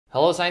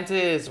Hello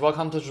scientists,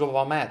 welcome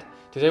to Med.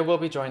 Today we'll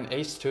be joining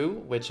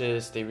ACE2, which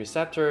is the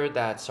receptor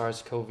that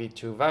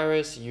SARS-CoV-2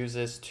 virus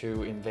uses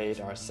to invade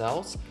our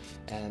cells.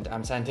 And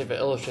I'm scientific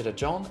illustrator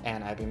John,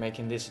 and I've been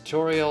making these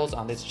tutorials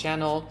on this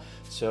channel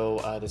so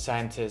the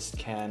scientists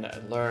can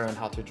learn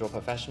how to draw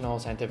professional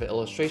scientific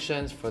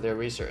illustrations for their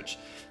research.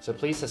 So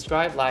please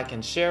subscribe, like,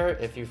 and share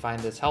if you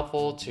find this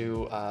helpful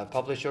to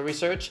publish your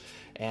research.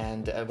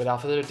 And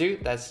without further ado,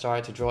 let's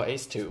start to draw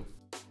ACE2.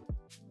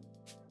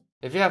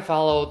 If you have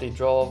followed the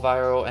draw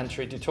viral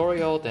entry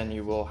tutorial, then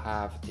you will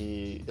have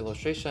the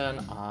illustration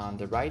on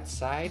the right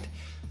side.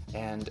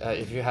 And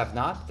if you have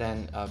not,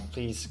 then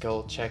please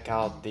go check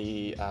out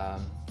the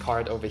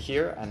card over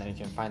here, and then you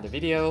can find the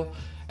video.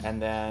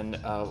 And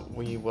then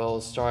we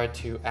will start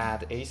to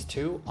add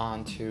ACE2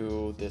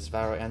 onto this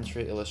viral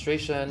entry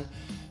illustration.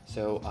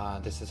 So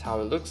this is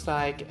how it looks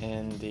like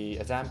in the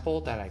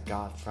example that I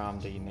got from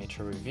the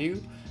Nature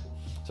review.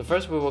 So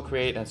first we will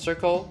create a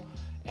circle.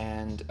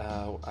 And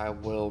I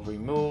will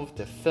remove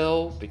the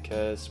fill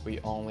because we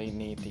only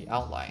need the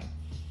outline,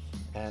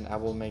 and I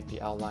will make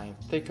the outline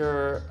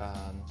thicker.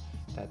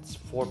 That's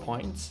 4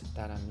 points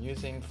that I'm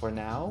using for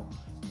now,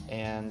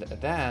 and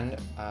then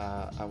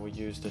I will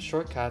use the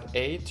shortcut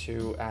A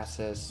to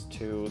access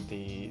to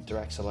the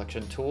direct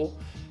selection tool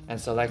and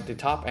select the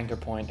top anchor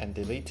point and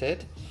delete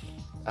it.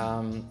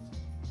 And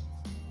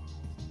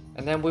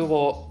then we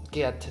will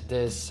get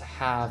this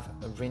half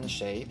ring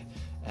shape,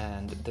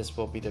 and this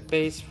will be the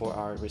base for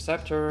our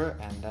receptor.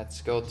 And let's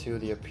go to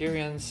the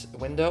appearance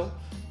window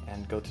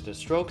and go to the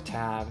stroke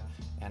tab,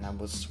 and I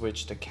will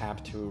switch the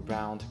cap to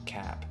round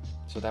cap,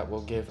 so that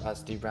will give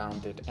us the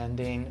rounded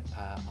ending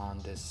on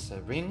this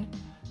ring.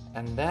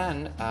 And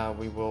then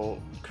we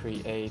will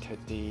create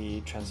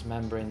the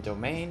transmembrane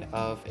domain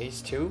of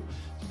ACE2. So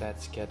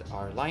let's get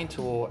our line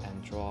tool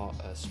and draw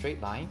a straight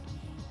line.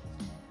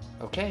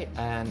 Okay,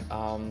 and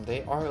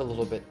they are a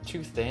little bit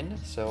too thin,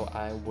 so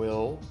I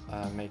will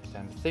make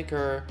them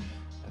thicker.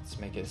 Let's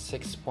make it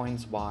 6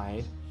 points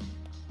wide,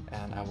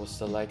 and I will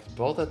select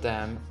both of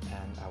them,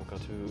 and I will go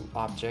to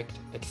Object,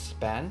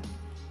 Expand,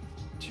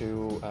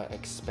 to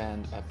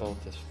expand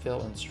both the fill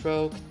and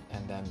stroke,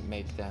 and then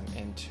make them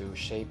into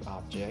shape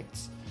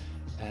objects.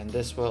 And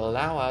this will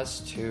allow us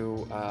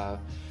to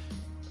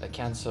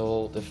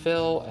cancel the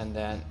fill, and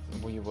then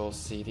we will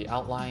see the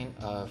outline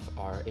of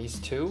our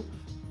ACE2.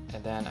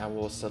 And then I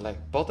will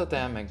select both of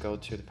them and go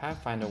to the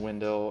Pathfinder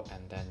window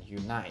and then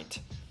unite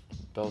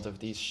both of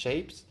these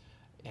shapes.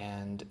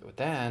 And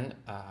then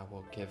I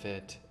will give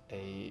it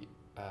a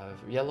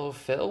yellow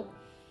fill.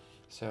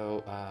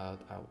 So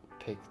I'll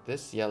pick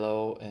this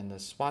yellow in the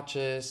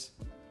swatches.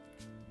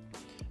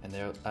 And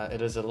there,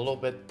 it is a little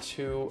bit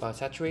too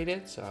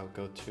saturated, so I'll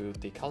go to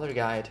the color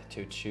guide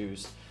to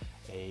choose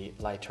a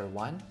lighter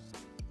one.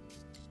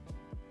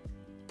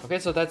 Okay,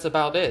 so that's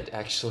about it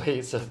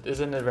actually. So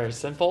isn't it very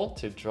simple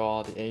to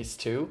draw the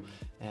ACE2?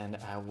 And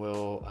I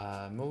will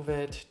move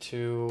it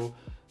to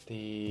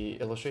the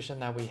illustration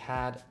that we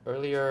had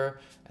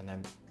earlier, and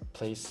then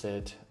place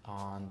it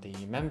on the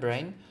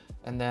membrane.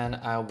 And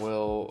then I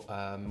will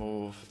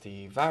move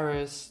the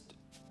virus,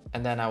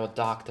 and then I will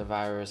dock the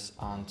virus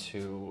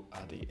onto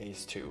the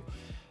ACE2.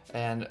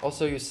 And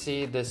also you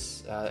see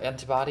this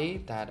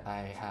antibody that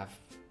I have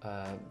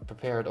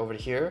prepared over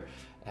here.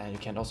 And you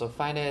can also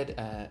find it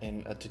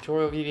in a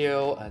tutorial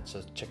video,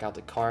 so check out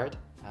the card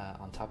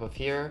on top of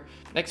here.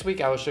 Next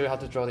week I will show you how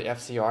to draw the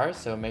FCR,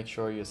 so make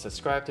sure you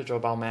subscribe to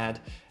Biorender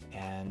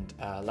and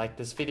like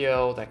this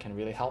video. That can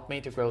really help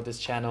me to grow this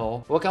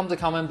channel. Welcome to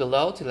comment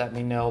below to let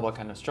me know what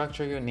kind of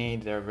structure you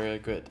need. They're very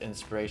good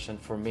inspiration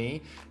for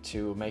me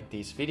to make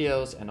these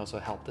videos and also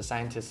help the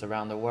scientists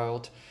around the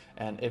world.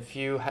 And if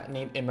you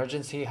need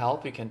emergency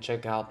help, you can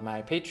check out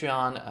my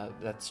Patreon.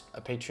 That's a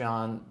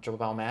Patreon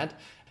Biorender.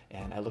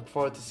 And I look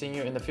forward to seeing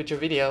you in the future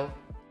video.